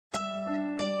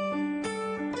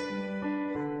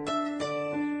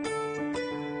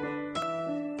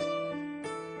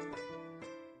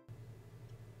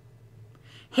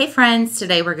Hey friends,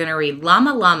 today we're going to read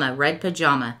Llama Llama Red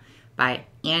Pajama by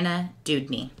Anna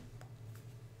Dewdney.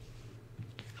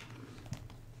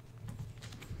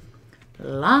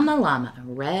 Llama Llama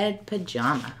Red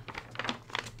Pajama.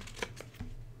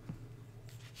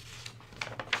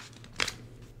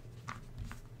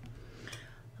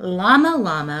 Llama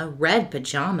Llama Red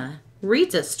Pajama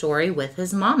reads a story with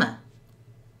his mama.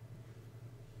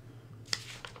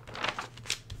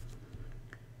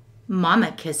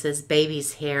 Mama kisses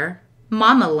baby's hair.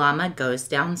 Mama Llama goes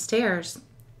downstairs.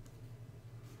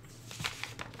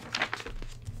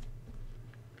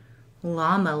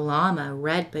 Llama Llama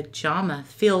Red Pajama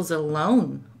feels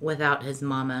alone without his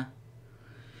mama.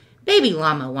 Baby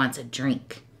Llama wants a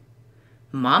drink.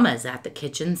 Mama's at the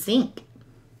kitchen sink.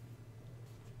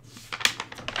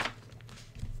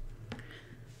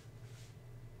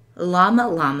 Llama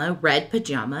Llama Red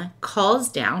Pajama calls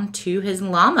down to his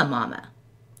llama mama.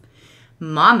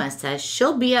 Mama says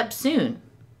she'll be up soon.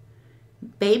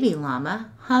 Baby Llama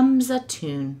hums a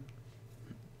tune.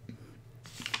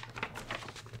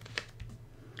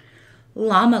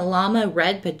 Llama Llama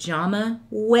Red Pajama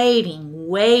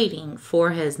waiting for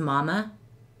his mama.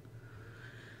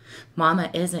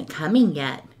 Mama isn't coming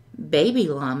yet. Baby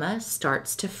Llama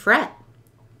starts to fret.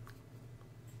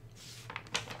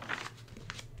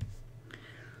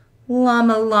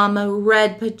 Llama Llama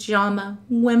Red Pajama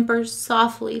whimpers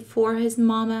softly for his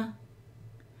mama.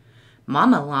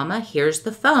 Mama Llama hears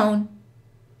the phone.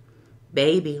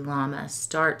 Baby Llama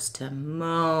starts to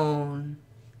moan.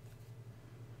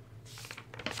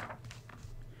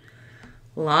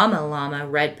 Llama Llama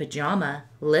Red Pajama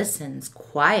listens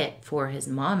quiet for his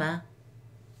mama.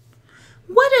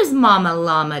 What is Mama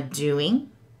Llama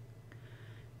doing?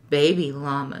 Baby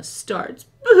Llama starts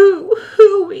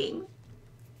boo-hooing.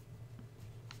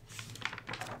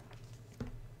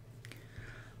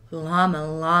 Llama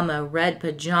Llama Red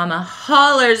Pajama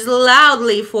hollers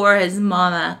loudly for his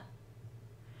mama.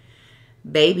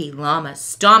 Baby Llama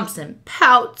stomps and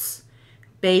pouts.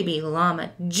 Baby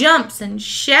Llama jumps and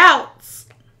shouts.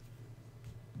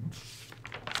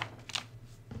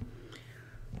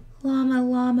 Llama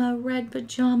Llama Red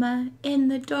Pajama in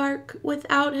the dark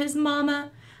without his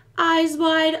mama, eyes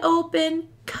wide open,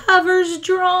 covers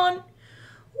drawn.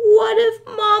 What if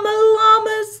Mama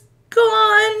Llama's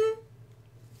gone?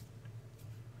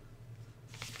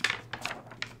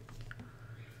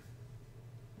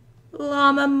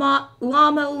 Llama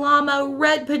Llama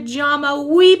Red Pajama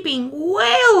weeping,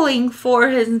 wailing for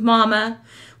his mama.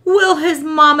 Will his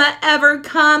mama ever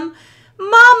come?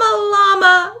 Mama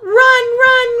Llama, run,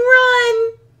 run,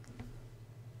 run!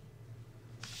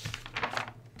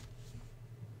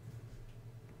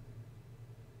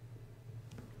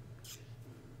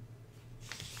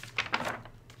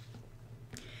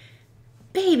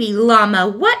 Baby Llama,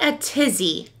 what a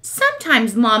tizzy!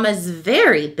 Sometimes Mama's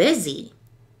very busy.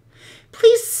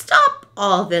 Please stop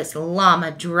all this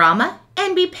llama drama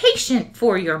and be patient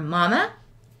for your mama.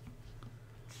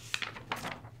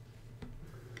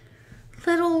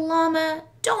 Little llama,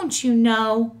 don't you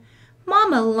know,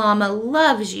 Mama Llama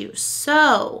loves you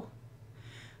so.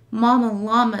 Mama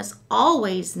Llama's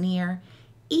always near,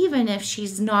 even if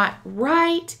she's not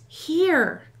right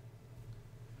here.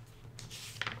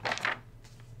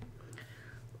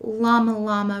 Llama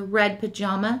Llama Red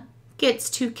Pajama gets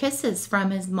 2 kisses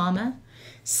from his mama,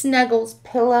 snuggles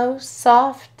pillow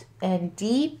soft and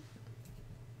deep.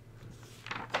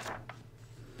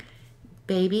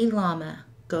 Baby Llama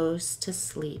goes to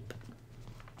sleep.